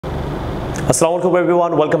আসসালামু আলাইকুম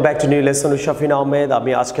everyone, welcome back to new lesson with Shafin Ahmed.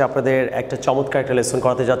 আমি আজকে আপনাদের একটা চমৎকার একটা লেসন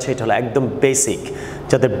করাতে যাচ্ছি। এটা হলো একদম বেসিক,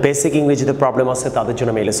 যাদের বেসিক ইংরেজিতে প্রবলেম আছে তাদের জন্য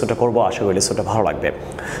আমি এই লেসনটা করবো। আশা করি লেসনটা ভালো লাগবে।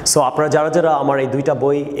 সো আপনারা যারা আমার এই দুইটা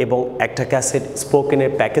বই এবং একটা ক্যাসেট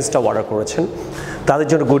স্পোকেনের প্যাকেজটা অর্ডার করেছেন তাদের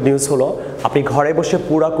জন্য গুড নিউজ হলো আপনি ঘরে বসে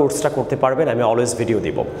পুরো কোর্সটা করতে পারবেন। আমি অলওয়েজ ভিডিও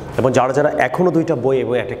দিব। এবং যারা এখনও দুইটা বই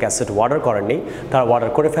এবং একটা ক্যাসেট অর্ডার করেননি তারা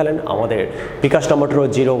অর্ডার করে ফেলেন। আমাদের বিকাশ নম্বরটা হলো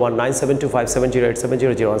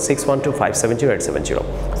 0197257087016125708770।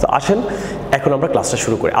 তো আসেন এখন আমরা ক্লাসটা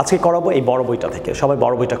শুরু করি। আজকে করাবো এই বড় বইটা থেকে। সবাই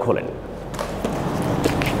বড় বইটা খোলেন,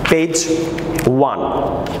 পেজ 1।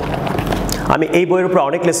 আমি এই বইয়ের উপর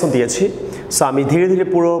অনেক লেসন দিয়েছি। সো আমি ধীরে ধীরে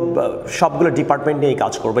পুরো সবগুলো ডিপার্টমেন্ট নিয়ে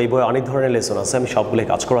কাজ করবো। এই বইয়ে অনেক ধরনের লেসন আছে, আমি সবগুলোই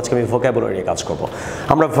কাজ করবো। আজকে আমি ভোকাবুলারি নিয়ে কাজ করবো।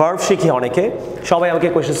 আমরা ভার্ব শিখি অনেকে, সবাই আমাকে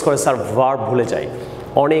কোয়েশ্চেন করে স্যার ভার্ব ভুলে যাই,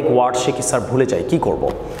 অনেক ওয়ার্ড শিখি স্যার ভুলে যাই, কী করবো?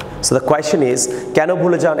 সো দ্য কোয়েশ্চেন ইজ কেন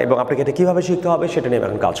ভুলে যান এবং আপনাকে এটা কীভাবে শিখতে হবে সেটা নিয়ে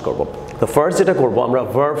এখন কাজ করবো। তো ফার্স্ট যেটা করবো আমরা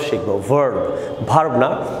ভার্ব শিখবো। ভার্ব না,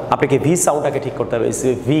 আপনাকে ভি সাউন্ডটাকে ঠিক করতে হবে।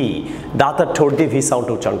 ভি, দাঁতার ঠোঁট দিয়ে ভি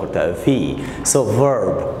সাউন্ডটা উচ্চারণ করতে হবে। ভি, সো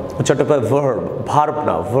ভার্ব উচ্চারণটা হবে ভার্ব, ভার্ব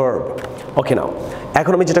না ভার্ব। ওকে নাও,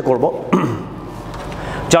 এখন আমি যেটা করবো,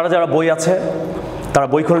 যারা বই আছে তারা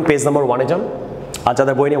বই খুলুন, পেজ নাম্বার 1-এ যান। আর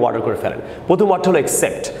যাদের বই নিয়ে অর্ডার করে ফেলেন। প্রথম ওয়ার্ডটা হলো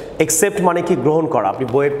অ্যাকসেপ্ট। অ্যাকসেপ্ট মানে কি? গ্রহণ করা। আপনি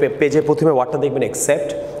বইয়ের পেজে প্রথমে ওয়ার্ডটা দেখবেন accept,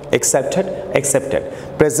 accepted, accepted.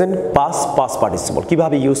 Present past participle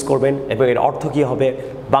কীভাবে ইউজ করবেন এবং এর অর্থ কী হবে,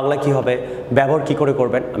 বাংলা কী হবে, ব্যবহার কী করে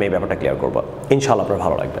করবেন, আমি এই ব্যাপারটা ক্লিয়ার করবো। ইনশাআল্লাহ আপনার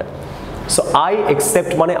ভালো লাগবে। সো আই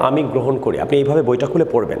অ্যাকসেপ্ট মানে আমি গ্রহণ করি। আপনি এইভাবে বইটা খুলে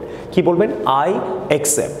পড়বেন। কি বলবেন? আই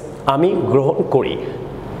অ্যাকসেপ্ট, আমি গ্রহণ করি।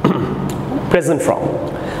 Present form.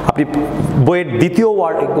 আপনি বইয়ের দ্বিতীয়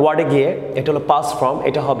ওয়ার্ডে গিয়ে এটা হলো পাস্ট ফর্ম,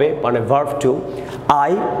 এটা হবে মানে verb two.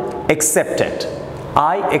 I accepted,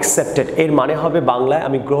 I accepted এর মানে হবে বাংলায়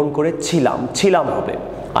আমি গ্রহণ করেছিলাম, ছিলাম হবে।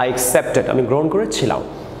 আই অ্যাকসেপ্টেড, আমি গ্রহণ করেছিলাম।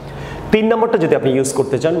 3 নম্বরটা যদি আপনি ইউজ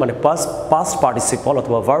করতে চান মানে পাস্ট পার্টিসিপল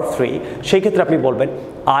অথবা ভার্ব 3, সেই ক্ষেত্রে আপনি বলবেন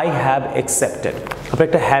আই হ্যাভ অ্যাকসেপ্টেড। আপনি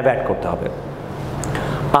একটা হ্যাভ অ্যাড করতে হবে।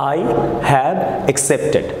 I have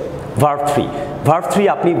accepted. Verb 3, verb 3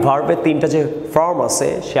 আপনি ভার্বের 3টা যে ফর্ম আছে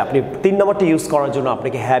সে আপনি 3 নম্বরটা ইউজ করার জন্য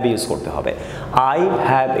আপনাকে হ্যাভ ইউজ করতে হবে। আই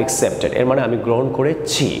হ্যাভ অ্যাকসেপ্টেড এর মানে আমি গ্রহণ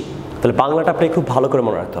করেছি। তাহলে বাংলাটা আপনাকে খুব ভালো করে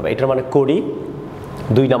মনে রাখতে হবে। এটার মানে করি,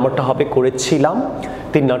 2 নম্বরটা হবে করেছিলাম,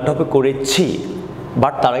 3 নম্বরটা হবে করেছি,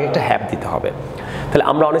 বাট তার আগে একটা হ্যাভ দিতে হবে। তাহলে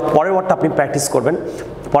আমরা অনেক পরের ওয়ার্ডটা আপনি প্র্যাকটিস করবেন।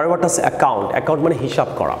 পরের ওয়ার্ডটা আছে অ্যাকাউন্ট। অ্যাকাউন্ট মানে হিসাব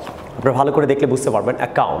করা। আপনারা ভালো করে দেখলে বুঝতে পারবেন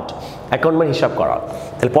অ্যাকাউন্ট, অ্যাকাউন্ট মানে হিসাব করা।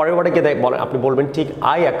 তাহলে পরের ওয়ার্ডে গিয়ে আপনি বলবেন ঠিক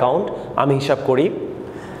আই অ্যাকাউন্ট, আমি হিসাব করি।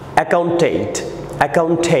 অ্যাকাউন্টেড,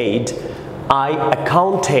 অ্যাকাউন্টেড, আই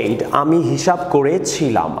অ্যাকাউন্টেড আমি হিসাব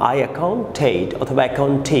করেছিলাম। আই অ্যাকাউন্টেড অথবা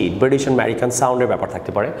অ্যাকাউন্টেড, ব্রিটিশ আমেরিকান সাউন্ডের ব্যাপার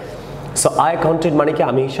থাকতে পারে। সো আই অ্যাকাউন্টেড মানে কি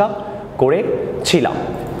আমি হিসাব করেছিলাম।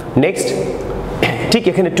 নেক্সট ঠিক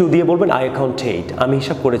এখানে টু দিয়ে বলবেন আই অ্যাকাউন্টেড, আমি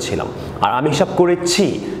হিসাব করেছিলাম। আর আমি হিসাব করেছি,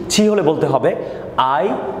 ছি হলে বলতে হবে আই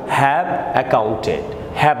হ্যাভ অ্যাকাউন্টেড,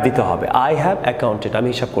 হ্যাভ দিতে হবে। আই হ্যাভ অ্যাকাউন্টেড, আমি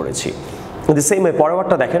হিসাব করেছি। কিন্তু সেম ওয়ে পরের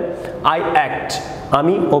ওয়ার্ডটা দেখেন আই অ্যাক্ট,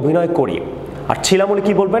 আমি অভিনয় করি। আর ছিলাম বলে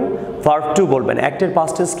কি বলবেন? ভার্ব 2 বলবেন। অ্যাক্টের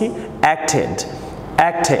পাস্ট টেন্স কি? Acted,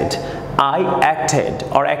 acted. I acted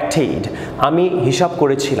or acted, আমি হিসাব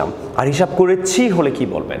করেছিলাম। আর হিসাব করেছি হলে কি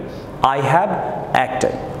বলবেন? I have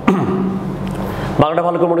acted. বাংলাটা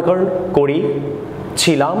ভালো করে মনে করেন, করি,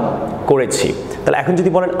 ছিলাম, করেছি। তাহলে এখন যদি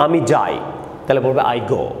বলেন আমি যাই তাহলে বলবে আই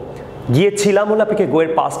গো। গিয়েছিলাম হলে আপনাকে গো এর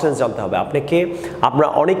পাস্ট টেন্স জানতে হবে। আমরা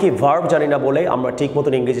অনেকেই ভার্ব জানি না বলে আমরা ঠিক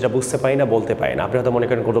মতন ইংরেজিটা বুঝতে পারি না, বলতে পারি না। আপনি হয়তো মনে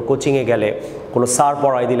করেন কোনো কোচিংয়ে গেলে কোনো স্যার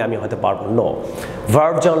পড়াই দিলে আমি হয়তো পারবো। নো,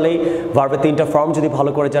 ভার্ব জানলেই, ভার্বের 3টা ফর্ম যদি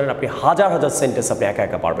ভালো করে জানেন আপনি হাজার হাজার সেন্টেন্স আপনি একা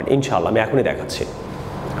একা পারবেন ইনশাআল্লাহ। আমি এখনই দেখাচ্ছি।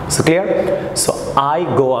 So clear? So I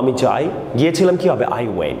go, আমি যাই। গিয়েছিলাম কি হবে? I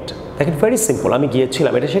went. দেখেন ভেরি সিম্পল, আমি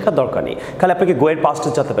গিয়েছিলাম, এটা শেখার দরকার নেই। খালি আপনাকে গো এর পাস্ট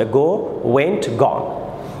টেন্স জানতে হবে। গো, ওয়েন্ট, গন।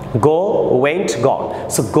 গো, ওয়েন্ট, গন।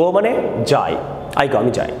 সো গো মানে যাই, আই গো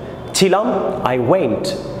আমি যাই। ছিলাম, আই ওয়েন্ট,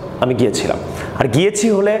 আমি গিয়েছিলাম। আর গিয়েছি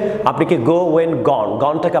হলে আপনাকে গো, ওয়েন্ট, গন,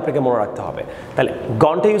 গনটাকে আপনাকে মনে রাখতে হবে। তাহলে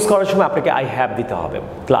গনটা ইউজ করার সময় আপনাকে আই হ্যাভ দিতে হবে।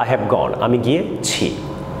 তাহলে আই হ্যাভ গন, আমি গিয়েছি।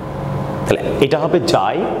 তাহলে এটা হবে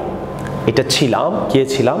যাই, এটা ছিলাম,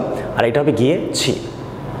 গিয়েছিলাম, আর এটা হবে গিয়েছি।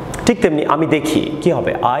 ঠিক তেমনি আমি দেখি, কি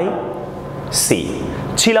হবে? I C.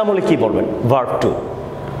 ছিলাম হলে কি বলবেন? ভার্ব 2।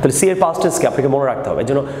 তাহলে সি এর পাস্ট টেন্সকে আপনাকে মনে রাখতে হবে। এই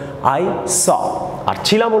জন্য আই স। আর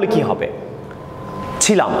ছিলাম হলে কি হবে?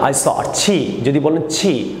 ছিলাম, আই স। আর ছি যদি বলেন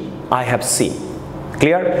ছি, আই হ্যাভ সিন।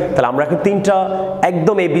 ক্লিয়ার? তাহলে আমরা এখন 3টা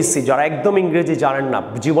একদম এবিসি, যারা একদম ইংরেজি জানেন না,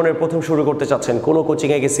 জীবনের প্রথম শুরু করতে চাচ্ছেন, কোনো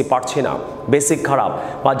কোচিংয়ে গেছি পারছি না, বেসিক খারাপ,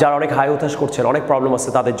 বা যারা অনেক হাই হতাশ করছেন, অনেক প্রবলেম আছে,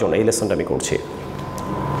 তাদের জন্য এই লেসনটা আমি করছি।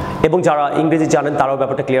 এবং যারা ইংরেজি জানেন তারাও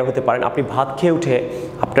ব্যাপারটা ক্লিয়ার হতে পারেন। আপনি ভাত খেয়ে উঠে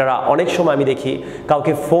আপনারা অনেক সময় আমি দেখি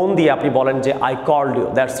কাউকে ফোন দিয়ে আপনি বলেন যে I called you,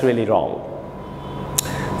 that's really wrong.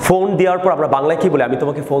 Phone দেওয়ার পর আমরা বাংলায় কি বলি, আমি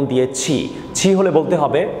তোমাকে ফোন দিয়েছি, ছি হলে বলতে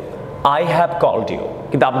হবে আই হ্যাভ কলড ইউ।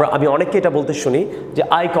 কিন্তু আমি অনেককে এটা বলতে শুনি যে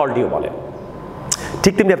আই কলড ইউ বলে।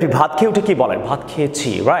 ঠিক তেমনি আপনি ভাত খেয়ে উঠে কি বলেন, ভাত খেয়েছি,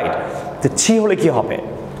 রাইট? তো ছি হলে কি হবে,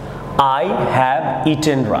 আই হ্যাভ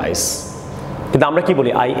ইটেন রাইস। কিন্তু আমরা কি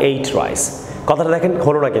বলি, আই এইট রাইস। কথাটা দেখেন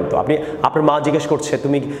হলো না কিন্তু। আপনার মা জিজ্ঞেস করছে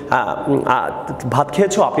তুমি ভাত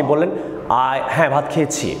খেয়েছো, আপনি বললেন হ্যাঁ ভাত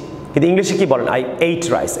খেয়েছি, কিন্তু ইংলিশে কি বলেন, আই এইট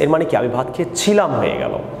রাইস। এর মানে কি, আমি ভাত খেয়েছিলাম হয়ে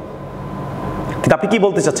গেল। কিন্তু আপনি কি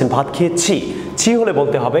বলতে চাচ্ছেন, ভাত খেয়েছি। ছি হলে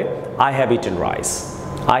বলতে হবে I have eaten rice,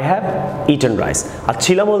 I have eaten rice. আর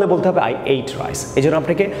ছিলাম হলে বলতে হবে আই এইট রাইস। এই জন্য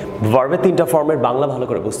আপনাকে ভার্বের 3টা ফর্মের বাংলা ভালো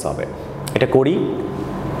করে বুঝতে হবে। এটা করি,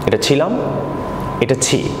 এটা ছিলাম, এটা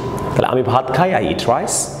ছি। তাহলে আমি ভাত খাই, আই ইট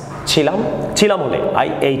রাইস। ছিলাম হলে আই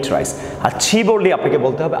এইট রাইস। আর ছি বললে আপনাকে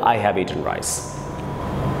বলতে হবে আই হ্যাভ ইটেন রাইস।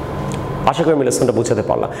 আশা করি আমি লেসনটা বুঝাতে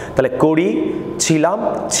পারলাম। তাহলে করি, ছিলাম,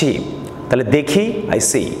 ছি। তাহলে দেখি, আই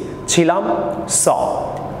সি। ছিলাম, স।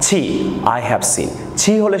 ছি, আই হ্যাভ সিন।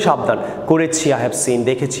 ছি হলে সাবধান, করেছি আই হ্যাভ সিন,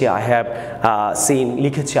 দেখেছি আই হ্যাভ সিন,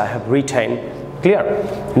 লিখেছি I have written. Clear?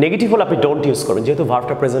 Negative হলে আপনি ডোন্ট ইউজ করবেন, যেহেতু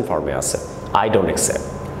ভার্বটা প্রেজেন্ট ফর্মে আছে। I don't accept.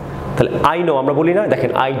 তাহলে আই নো আমরা বলি না,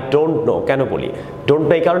 দেখেন আই ডোন্ট নো কেন বলি, ডোন্ট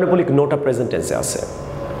নো এই কারণে বলি নোটা প্রেজেন্ট টেন্সে আছে।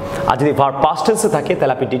 আর যদি ভার্ব পাস্ট টেন্সে থাকে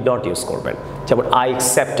তাহলে আপনি ডিড নট ইউজ করবেন। যেমন আই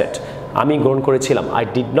অ্যাকসেপ্টেড, আমি গ্রহণ করেছিলাম, I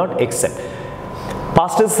did not accept.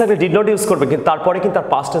 Past tense থাকলে ডিড নট ইউজ করবেন, কিন্তু তারপরে কিন্তু আর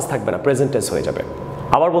পাস্ট টেন্স থাকবে না, প্রেজেন্ট টেন্স হয়ে যাবে।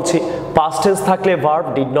 আবার বলছি, পাস্ট টেন্স থাকলে ভার্ব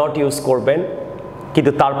ডিড নট ইউজ করবেন,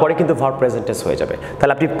 কিন্তু তারপরে কিন্তু ভার্ব প্রেজেন্ট টেন্স হয়ে যাবে।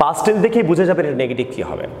 তাহলে আপনি পাস্ট টেন্স দেখেই বুঝে যাবেন এটা নেগেটিভ কি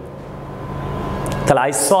হবে। তাহলে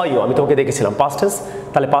আই স ইউ, আমি তোমাকে দেখেছিলাম, পাস্ট টেন্স।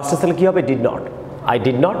 তাহলে পাস্ট টেন্স তাহলে কি হবে, did not. I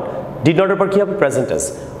did not, did নটের পর কি হবে, present tense.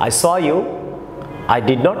 I saw you, I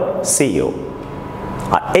did not C you.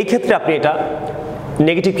 আর এই ক্ষেত্রে আপনি এটা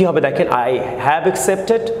নেগেটিভ কি হবে দেখেন, I have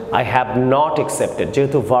accepted, I have not accepted,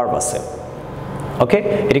 যেহেতু ভার্ব আছে। ওকে,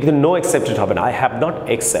 এটা কিন্তু নো অ্যাকসেপ্টেড হবে না, আই হ্যাভ নট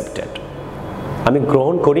অ্যাকসেপ্টেড, আমি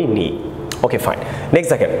গ্রহণ করিনি। Okay fine. নেক্সট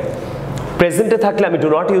দেখেন, প্রেজেন্টে থাকলে আমি ডু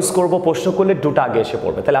নট ইউজ করবো, প্রশ্ন করলে ডুটা আগে এসে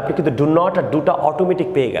পড়বে। তাহলে আপনি কিন্তু ডু নট আর ডুটা অটোমেটিক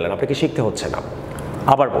পেয়ে গেলেন, আপনাকে শিখতে হচ্ছে না।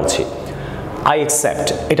 আবার বলছি, আই অ্যাকসেপ্ট,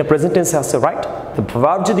 এটা প্রেজেন্ট টেন্সে আছে, রাইট? তো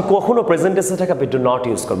ভার্ব যদি কখনো প্রেজেন্ট টেন্সে থাকে আপনি ডু নট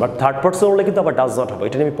ইউজ করবেন। বাট থার্ড পারসন হলে কিন্তু আবার ডাজ নট হবে।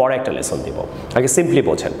 এটা আমি পরে একটা লেসন দিব, আগে সিম্পলি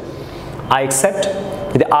বোঝেন। আই অ্যাকসেপ্ট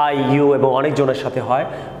যদি আই ইউ এবং অনেকজনের সাথে হয়,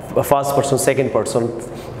 ফার্স্ট পারসন, সেকেন্ড পারসন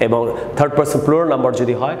এবং থার্ড পারসন প্লুরাল নাম্বার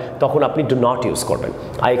যদি হয়, তখন আপনি ডু নট ইউজ করবেন।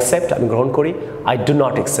 আই অ্যাকসেপ্ট, আমি গ্রহণ করি, আই ডু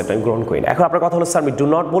নট অ্যাকসেপ্ট, আমি গ্রহণ করি না। এখন আপনার কথা হলো স্যার আমি ডু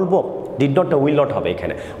নট বলবো, ডিড নট না উইল নট হবে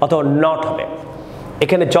এখানে, অথবা নট হবে।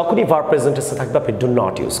 এখানে যখনই ভার্ব প্রেজেন্ট টেন্সে থাকবে আপনি ডু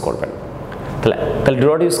নট ইউজ করবেন। তাহলে ডু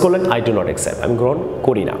নট ইউজ করলেন, আই ডু নট অ্যাকসেপ্ট, আমি গ্রহণ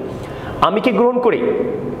করি না। আমি কি গ্রহণ করি,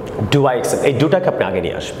 ডু আই অ্যাকসেপ্ট। এই ডুটাকে আপনি আগে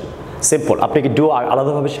নিয়ে আসবেন, সিম্পল। আপনি কি ডু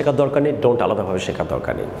আলাদাভাবে শেখার দরকার নেই, ডোন্ট আলাদাভাবে শেখার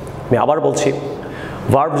দরকার নেই। আমি আবার বলছি,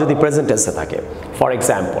 ভার্ব যদি প্রেজেন্ট টেন্সে থাকে, ফর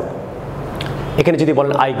এক্সাম্পল এখানে যদি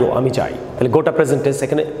বলেন আই গো, আমি যাই, তাহলে গোটা প্রেজেন্ট টেন্স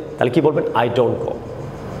এখানে, তাহলে কি বলবেন, আই ডোন্ট গো।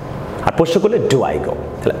 আর প্রশ্ন করলে ডু আই গো,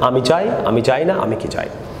 তাহলে আমি যাই, আমি যাই না, আমি কি যাই।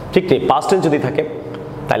 ঠিক নেই, পাস্ট টেন্স যদি থাকে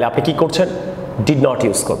তাহলে আপনি কি করছেন, ডিড নট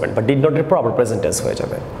ইউজ করবেন, বা ডিড নটের পর আবার প্রেজেন্ট টেন্স হয়ে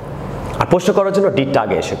যাবে। আর প্রশ্ন করার জন্য ডিডটা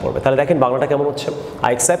আগে এসে পড়বে। তাহলে দেখেন বাংলাটা কেমন হচ্ছে,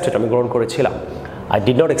 আই অ্যাকসেপ্টেড, আমি গ্রহণ করেছিলাম, আই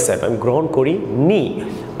ডিড নট অ্যাকসেপ্ট, আমি গ্রহণ করিনি।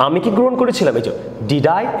 আমি কি গ্রহণ করেছিলাম, এই যে ডিড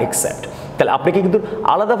আই অ্যাকসেপ্ট। তাহলে আপনাকে কিন্তু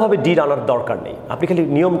আলাদাভাবে ডিড আনার দরকার নেই, আপনি খালি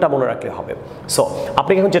নিয়মটা মনে রাখলে হবে। সো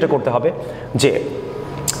আপনাকে এখন যেটা করতে হবে যে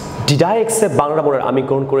ডিড আই অ্যাকসেপ্ট বাংলা মনে, আমি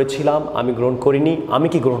গ্রহণ করেছিলাম, আমি গ্রহণ করিনি, আমি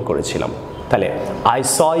কি গ্রহণ করেছিলাম। তাহলে I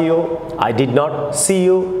saw you, I did not C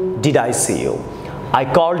you, did I C you. I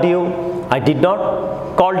called you, I did not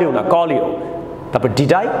called you না, কল ইউ। তারপর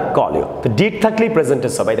ডিড আই কল ইউ। তো ডিড থাকলেই প্রেজেন্ট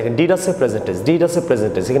টেন্স হবে। দেখেন ডিড আছে প্রেজেন্ট টেন্স, ডিড আছে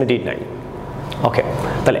present tense, এখানে did নাই। ওকে,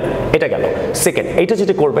 তাহলে এটা গেল। সেকেন্ড, এইটা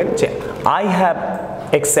যেটা করবেন যে আই হ্যাভ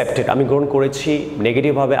অ্যাকসেপ্টেড, আমি গ্রহণ করেছি,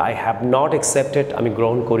 নেগেটিভ হবে আই হ্যাভ নট অ্যাকসেপ্টেড, আমি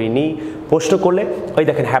গ্রহণ করিনি। প্রশ্ন করলে ওই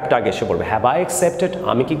দেখেন হ্যাভটা আগে এসে পড়বে, হ্যাভ আই অ্যাকসেপ্টেড,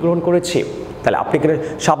 আমি কি গ্রহণ করেছি। তাহলে আপনি এখানে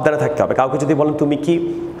সাবধানে থাকতে হবে। কাউকে যদি বলেন তুমি কি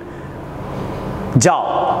যাও,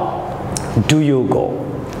 do you go,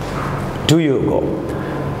 do you go.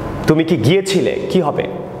 তুমি কি গিয়েছিলে, কি হবে,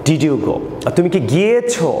 ডিড ইউ গো। আর তুমি কি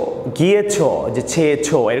গিয়েছো, গিয়েছো যে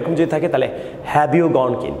ছেয়েছো এরকম যদি থাকে তাহলে হ্যাভ ইউ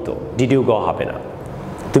গন, কিন্তু ডিড ইউ গো হবে না।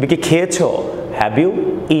 তুমি কি খেয়েছো, হ্যাভ ইউ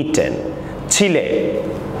ইটেন। ছিলে,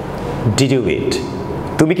 ডিড ইউ ইট।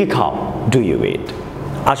 তুমি কি খাও, ডু ইউ ইট।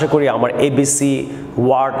 আশা করি আমার এবিসি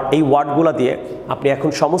ওয়ার্ড, এই ওয়ার্ডগুলো দিয়ে আপনি এখন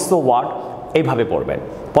সমস্ত ওয়ার্ড এইভাবে পড়বেন।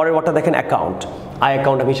 পরের ওয়ার্ডটা দেখেন অ্যাকাউন্ট, আই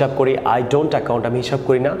অ্যাকাউন্ট আমি হিসাব করি, আই ডোন্ট অ্যাকাউন্ট আমি হিসাব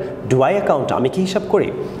করি না, ডু আই অ্যাকাউন্ট আমি কি হিসাব করি,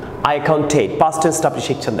 আই অ্যাকাউন্টেড পাস্ট টেন্সটা আপনি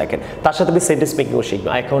শিখছেন দেখেন, তার সাথে আপনি সেন্টেন্স মেকিংও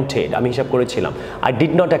শিখবেন। আই অ্যাকাউন্টেড আমি হিসাব করেছিলাম, আই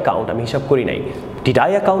ডিড নট অ্যাকাউন্ট আমি হিসাব করি নাই, ডিড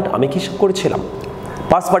আই অ্যাকাউন্ট আমি কি হিসাব করেছিলাম।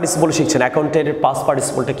 পাস্ট পার্টিসিপল শিখছেন, অ্যাকাউন্টেডের পাস্ট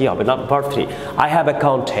পার্টিসিপলটা কি হবে না ভার্ব 3, আই হ্যাভ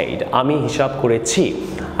অ্যাকাউন্টেড আমি হিসাব করেছি,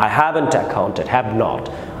 I haven't accounted have not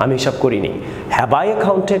আমি হিসাব করিনি, হ্যাভ আই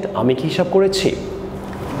অ্যাকাউন্টেড আমি কি হিসাব করেছি।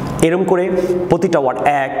 এরকম করে প্রতিটা word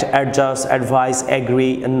act, adjust, advice,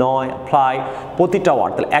 agree, নয়, অ্যাপ্লাই, প্রতিটা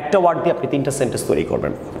ওয়ার্ড তাহলে একটা ওয়ার্ড দিয়ে আপনি 3টা সেন্টেন্স তৈরি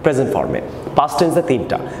করবেন প্রেজেন্ট ফর্মে, পাস্ট টেন্সে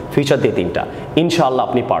 3টা, ফিউচার দিয়ে 3টা। ইনশাআল্লাহ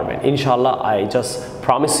আপনি পারবেন, ইনশাআল্লাহ I just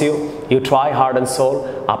promise you try hard and soul,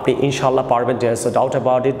 আপনি ইনশাআল্লাহ পারবেন, there is no doubt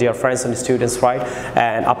about it dear friends and students right.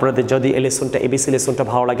 And আপনাদের যদি এই লেসনটা এবিসি লেসনটা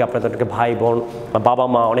ভালো লাগে, আপনাদেরকে ভাই বোন বাবা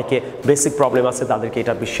মা অনেকে বেসিক প্রবলেম আছে তাদেরকে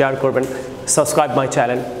এটা আপনি শেয়ার করবেন, সাবস্ক্রাইব মাই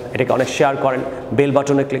চ্যানেল, এটাকে অনেক শেয়ার করেন, বেল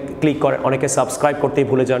বাটনে ক্লিক করেন, অনেকে সাবস্ক্রাইব করতেই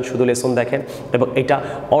ভুলে যান, শুধু লেসন দেখেন। এবং এটা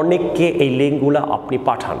অনেককে এই লিঙ্কগুলো আপনি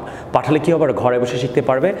পাঠালে কী হবে, ঘরে বসে শিখতে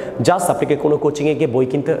পারবে। জাস্ট আপনাকে কোনো কোচিংয়ে গিয়ে বই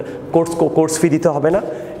কিনতে কোর্স ফি দিতে হবে না,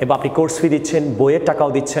 এবং আপনি কোর্স ফি দিচ্ছেন, বইয়ের টাকাও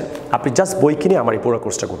দিচ্ছেন, আপনি জাস্ট বই কিনে আমার এই পুরো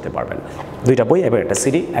কোর্সটা করতে পারবেন। 2টা বই এবং একটা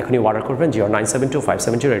সিডি এখনই অর্ডার করবেন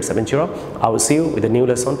 0972570870। I will see you with a new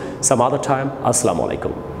lesson some other time. Assalamu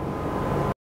alaikum.